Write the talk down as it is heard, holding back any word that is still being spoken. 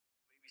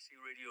BBC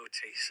Radio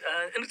Tees.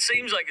 And it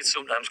seems like it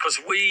sometimes because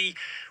we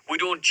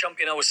don't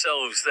champion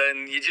ourselves,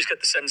 then you just get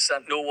the sense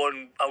that no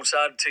one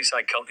outside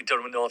Teesside County,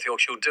 Durham and North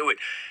Yorkshire will do it.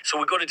 So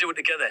we've got to do it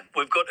together.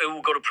 We've got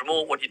to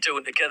promote what you're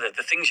doing together.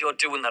 The things you're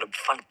doing that are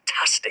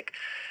fantastic.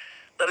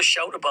 Let us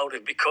shout about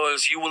it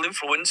because you will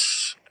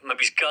influence,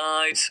 maybe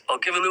guide, or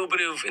give a little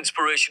bit of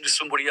inspiration to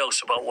somebody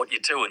else about what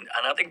you're doing.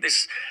 And I think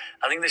this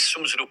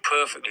sums it up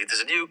perfectly. There's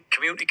a new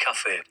community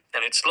cafe,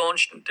 and it's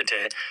launched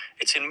today.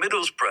 It's in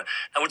Middlesbrough.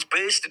 Now it's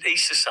based at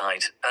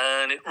Easterside,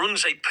 and it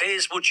runs a pay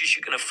as much as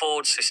you can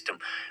afford system,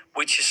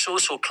 which is so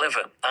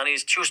clever and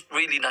is just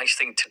really nice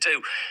thing to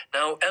do.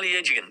 Now Ellie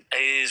Edgington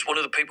is one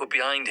of the people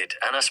behind it,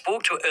 and I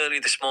spoke to her earlier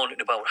this morning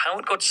about how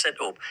it got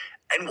set up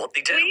and what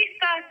they do. We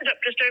started up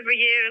just over a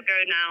year ago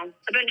now.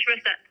 A bunch of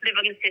us that live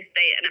on this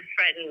estate and a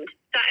friend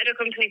started a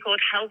company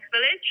called Health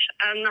Village,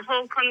 and the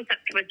whole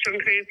concept was to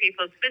improve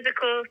people's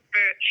physical,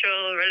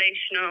 spiritual,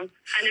 relational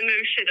and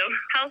emotional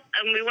health,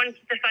 and we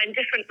wanted to find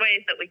different ways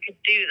that we could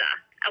do that.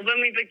 And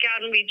when we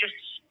just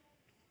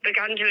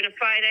began doing a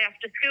Friday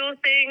after school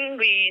thing.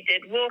 We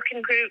did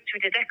walking groups, we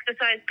did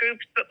exercise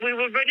groups, but we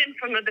were running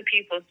from other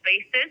people's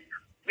spaces.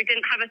 We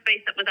didn't have a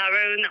space that was our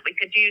own that we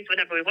could use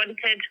whenever we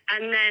wanted.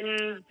 And then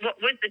what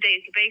was the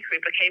Daisy Bakery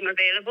became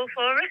available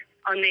for us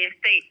on the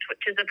estate,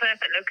 which is a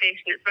perfect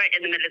location. It's right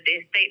in the middle of the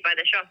estate by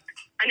the shop.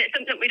 And it's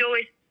something we'd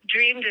always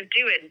dreamed of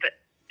doing, but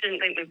didn't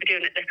think we'd be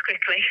doing it this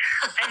quickly.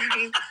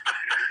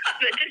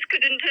 But just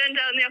couldn't turn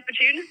down the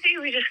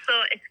opportunity. We just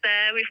thought, it's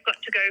there, we've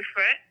got to go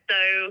for it. So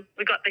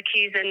we got the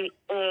keys in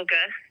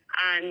August,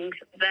 and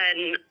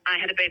then I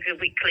had a baby a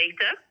week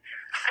later.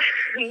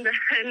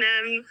 And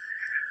then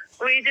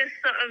we just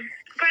sort of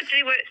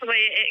gradually worked away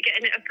at it,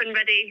 getting it up and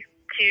ready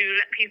to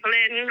let people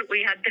in.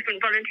 We had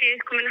different volunteers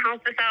come and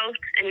help us out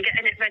and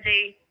getting it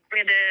ready.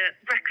 We had a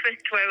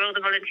breakfast where all the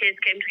volunteers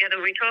came together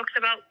and we talked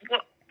about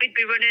what we'd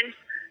be running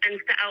and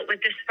set out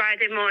with just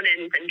Friday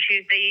mornings and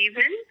Tuesday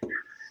evenings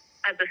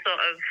as a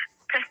sort of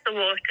test the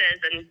waters,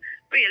 and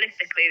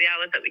realistically the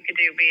hours that we could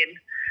do being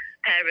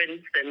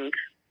parents and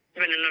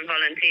running on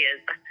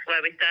volunteers, that's where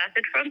we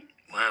started from.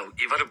 Wow,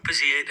 you've had a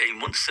busy 18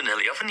 months then,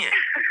 Ellie, haven't you?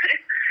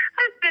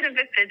 It's been a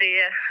bit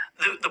busy, yeah.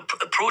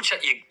 The approach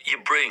that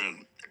you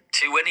bring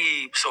to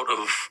any sort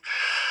of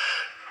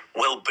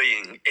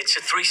well-being, it's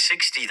a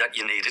 360 that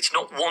you need. It's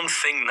not one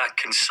thing that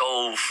can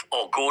solve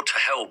or go to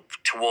help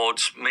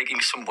towards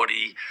making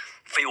somebody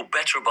feel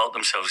better about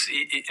themselves.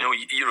 You know,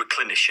 you're a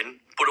clinician,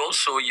 but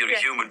also you're a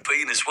human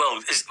being as well.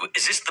 Is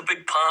this the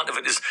big part of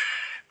it? Is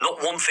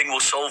not one thing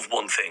will solve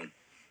one thing?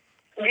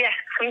 Yeah,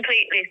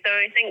 completely. So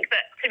I think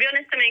that, to be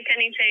honest, to make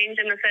any change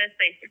in the first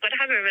place, you've got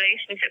to have a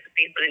relationship with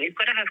people and you've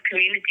got to have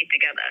community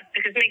together,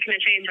 because making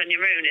a change on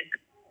your own is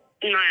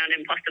nigh on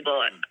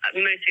impossible.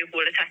 Most people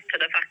will attest to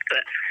the fact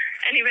that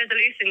any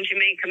resolutions you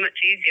make are much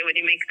easier when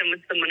you make them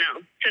with someone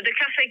else. So the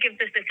cafe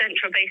gives us a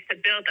central base to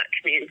build that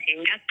community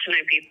and get to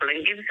know people,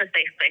 and gives us a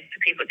safe place for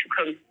people to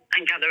come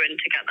and gather in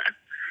together.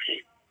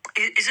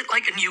 Is it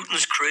like a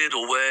Newton's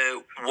cradle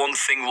where one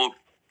thing will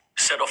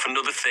set off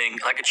another thing,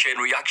 like a chain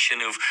reaction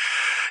of,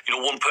 you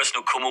know, one person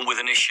will come on with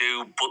an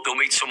issue, but they'll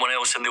meet someone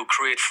else and they'll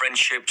create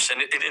friendships,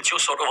 and it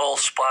just sort of all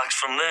sparks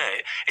from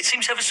there? It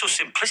seems ever so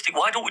simplistic.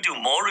 Why don't we do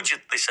more of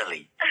this,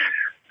 Ellie?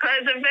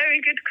 That's a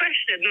very good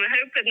question. We're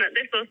hoping that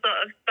this will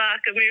sort of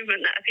spark a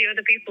movement that a few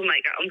other people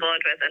might get on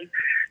board with, and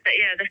that,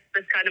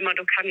 this kind of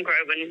model can grow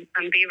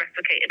and be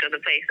replicated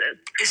other places.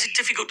 Is it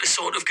difficult to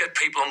sort of get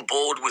people on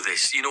board with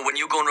this? You know, when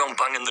you're going around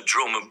banging the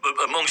drum,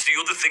 amongst the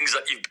other things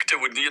that you do,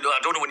 you know, I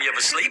don't know when you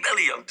ever sleep,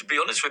 Ellie, to be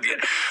honest with you.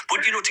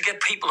 But, you know, to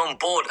get people on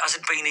board, has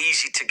it been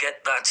easy to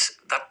get that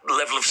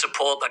level of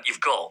support that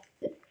you've got?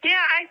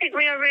 Yeah, I think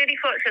we are really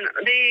fortunate.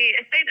 The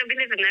estate that we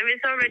live in, there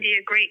is already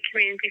a great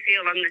community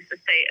feel on this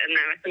estate, and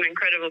there are some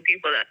incredible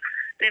people that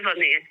live on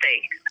the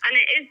estate. And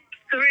it is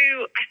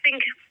through, I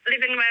think,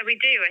 living where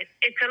we do,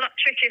 it's a lot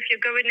trickier if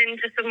you're going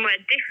into somewhere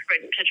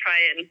different to try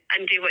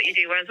and do what you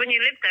do. Whereas when you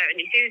live there and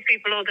you see these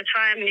people all the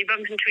time and you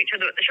bump into each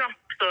other at the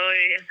shops, so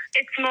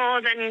it's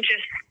more than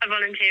just a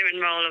volunteering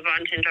role or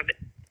volunteering job.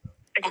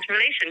 It's a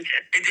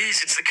relationship. It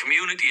is. It's the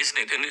community, isn't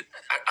it? And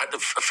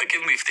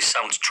forgive me if this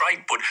sounds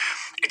trite, but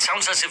it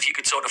sounds as if you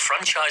could sort of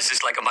franchise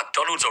this like a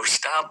McDonald's or a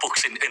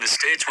Starbucks in the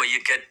States, where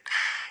you get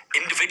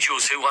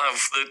individuals who have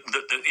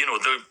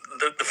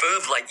the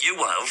verve like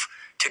you have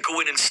to go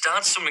in and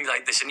start something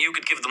like this, and you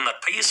could give them that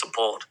peer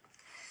support.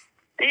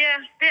 Yeah,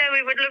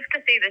 we would love to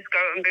see this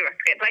grow and be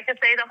replicated. Like I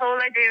say, the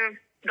whole idea of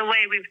the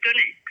way we've done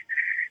it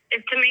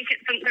is to make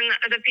it something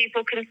that other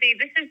people can see.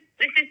 This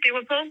is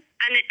doable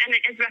and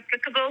it is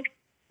replicable.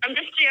 I'm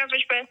just the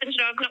average person,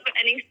 I've not got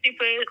any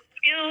super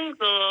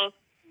skills or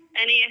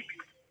any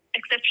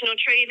exceptional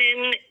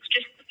training. It's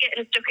just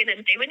getting stuck in and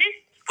doing it.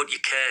 But you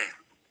care.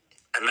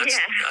 And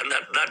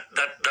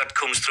that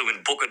comes through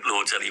in bucket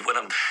loads, Ellie. When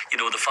I'm, you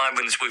know, the 5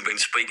 minutes we've been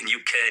speaking,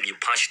 you care and you're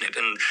passionate,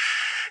 and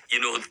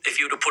if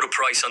you were to put a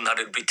price on that,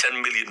 it'd be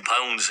 £10 million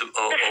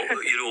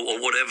or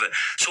whatever.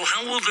 So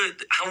how will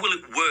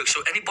it work?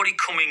 So anybody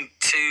coming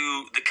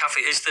to the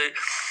cafe, is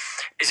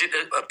it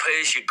a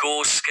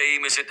pay-as-you-go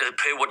scheme? Is it a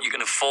pay what you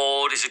can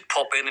afford? Is it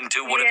pop in and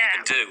do whatever you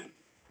can do?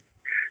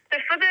 So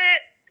for the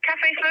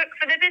cafe,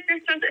 for the business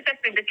front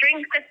assessment, the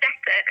drinks are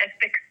set at a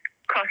fixed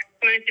cost,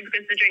 mostly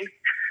because the drinks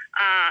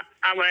are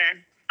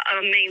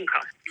our main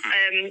cost.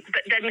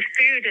 But then the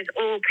food is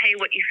all pay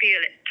what you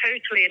feel. It's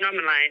totally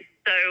anonymised.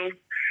 So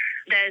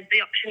there's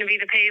the option of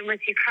either paying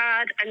with your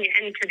card and you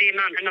enter the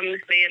amount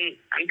anonymously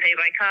and pay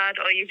by card,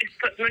 or you just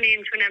put money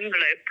into an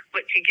envelope,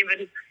 which you're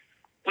given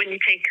when you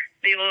take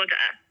the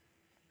order.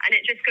 And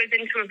it just goes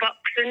into a box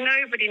and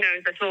nobody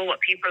knows at all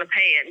what people are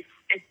paying.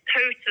 It's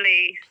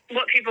totally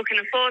what people can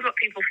afford, what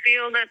people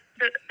feel that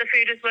the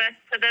food is worth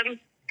to them.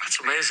 That's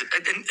amazing.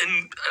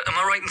 And am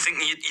I right in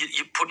thinking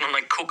you're putting on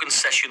like cooking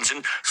sessions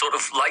and sort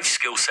of life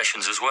skill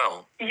sessions as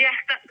well? Yes,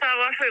 that's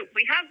our hope.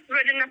 We have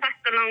run in the past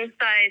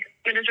alongside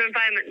Middlesbrough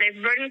Environment.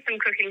 They've run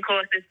some cooking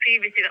courses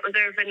previously that was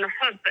over in the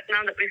hub, but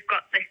now that we've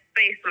got this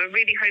space, we're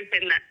really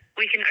hoping that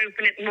we can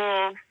open it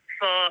more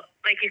for,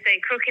 like you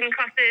say, cooking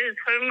classes,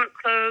 homework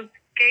clubs,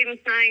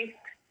 games night,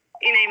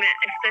 you name it.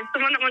 If there's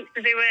someone that wants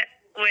to do it,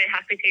 we're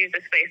happy to use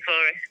the space for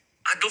it.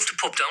 I'd love to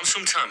pop down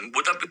sometime.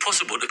 Would that be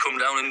possible to come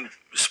down and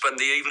spend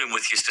the evening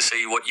with you to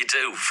see what you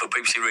do for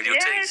BBC Radio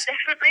Tees? Yeah,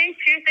 definitely.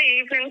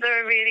 Tuesday evenings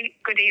are a really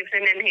good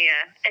evening in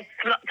here. It's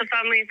lots of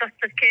families, lots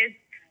of kids,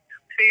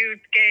 food,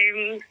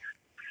 games.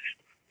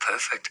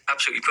 Perfect.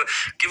 Absolutely.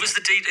 Give us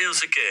the details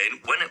again.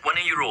 When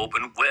are you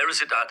open? Where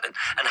is it at?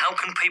 And how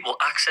can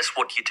people access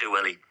what you do,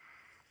 Ellie?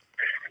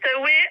 So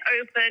we're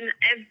open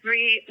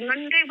every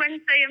Monday,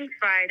 Wednesday and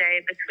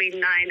Friday between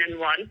 9 and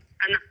 1.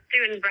 And that's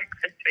doing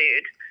breakfast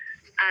food.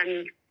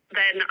 And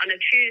then on a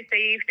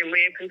Tuesday evening,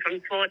 we open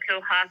from 4 till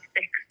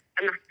 6:30,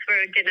 and that's for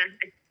a dinner.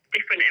 It's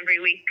different every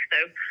week,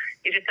 so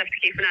you just have to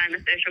keep an eye on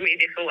the social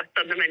media for what's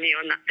on the menu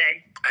on that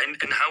day.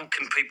 And how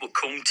can people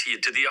come to you?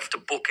 Do they have to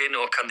book in,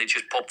 or can they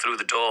just pop through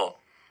the door?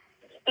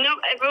 No,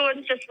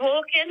 everyone's just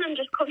walk in and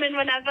just come in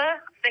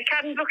whenever. They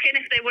can book in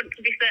if they want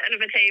to be certain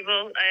of a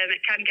table.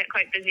 It can get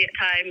quite busy at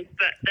times,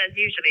 but there's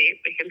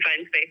usually, we can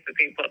find space for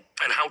people.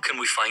 And how can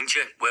we find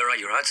you? Where are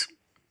you at?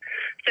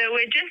 So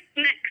we're just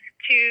next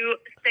to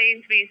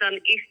Sainsbury's on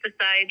Easter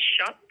Side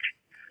Shop.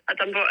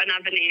 That's on Broughton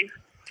Avenue.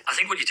 I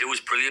think what you do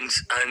is brilliant,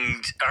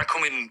 and I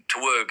come in to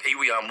work, here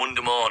we are Monday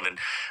morning,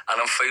 and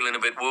I'm feeling a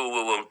bit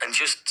whoa, and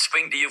just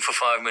speaking to you for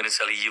 5 minutes,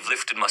 Ellie, you've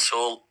lifted my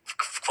soul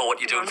for what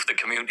you're doing for the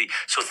community,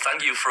 so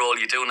thank you for all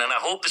you're doing, and I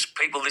hope there's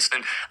people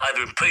listening,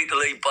 either in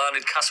Peterlee,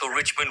 Barnet, Castle,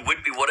 Richmond,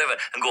 Whitby, whatever,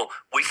 and go,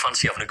 we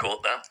fancy having a go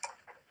at that.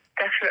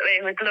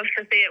 Definitely, we'd love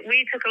to see it.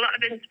 We took a lot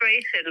of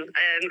inspiration,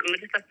 and we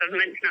just have to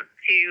mention that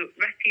to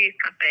Refuse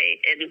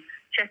Cafe in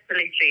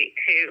Chesterley Street,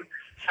 who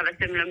have a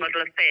similar model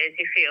of pay as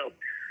you feel.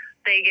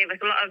 They gave us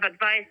a lot of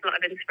advice, a lot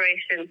of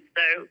inspiration,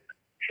 so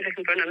if you're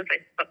looking for another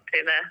place to pop to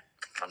there.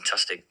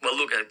 Fantastic. Well,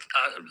 look,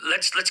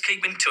 let's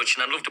keep in touch,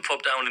 and I'd love to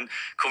pop down and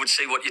come and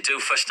see what you do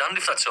firsthand,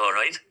 if that's all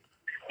right.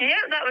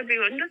 Yeah, that would be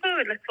wonderful.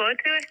 We'd look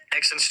forward to it.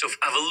 Excellent stuff.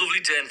 Have a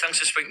lovely day, and thanks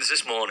for speaking to us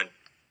this morning.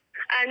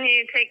 And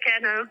you take care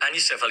now. And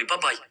yourself, Ellie.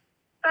 Bye-bye.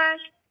 Bye.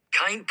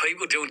 Kind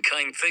people doing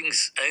kind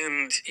things,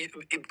 and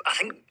I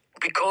think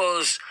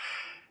because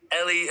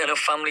Ellie and her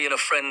family and her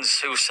friends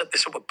who set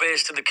this up are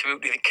based in the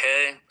community, they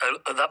care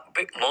that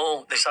bit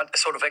more. There's that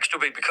sort of extra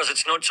bit because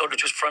it's not sort of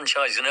just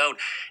franchising out.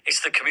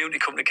 It's the community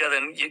coming together,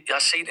 and I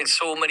see it in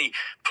so many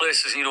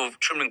places.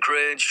 Trimlin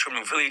Grange,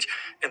 Trimlin Village,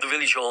 in the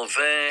village hall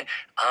there.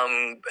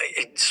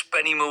 In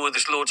Spennymoor,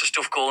 there's loads of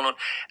stuff going on,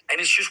 and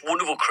it's just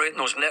wonderful creating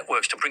those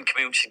networks to bring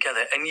communities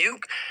together. And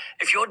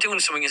if you're doing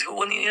something, you go,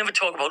 well, you never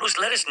talk about us.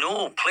 Let us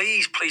know,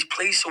 please,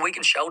 so we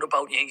can shout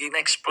about you. You can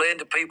explain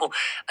to people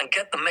and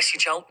get the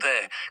message out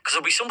there. Because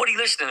there'll be somebody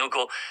listening who'll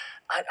go,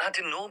 I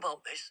didn't know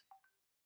about this.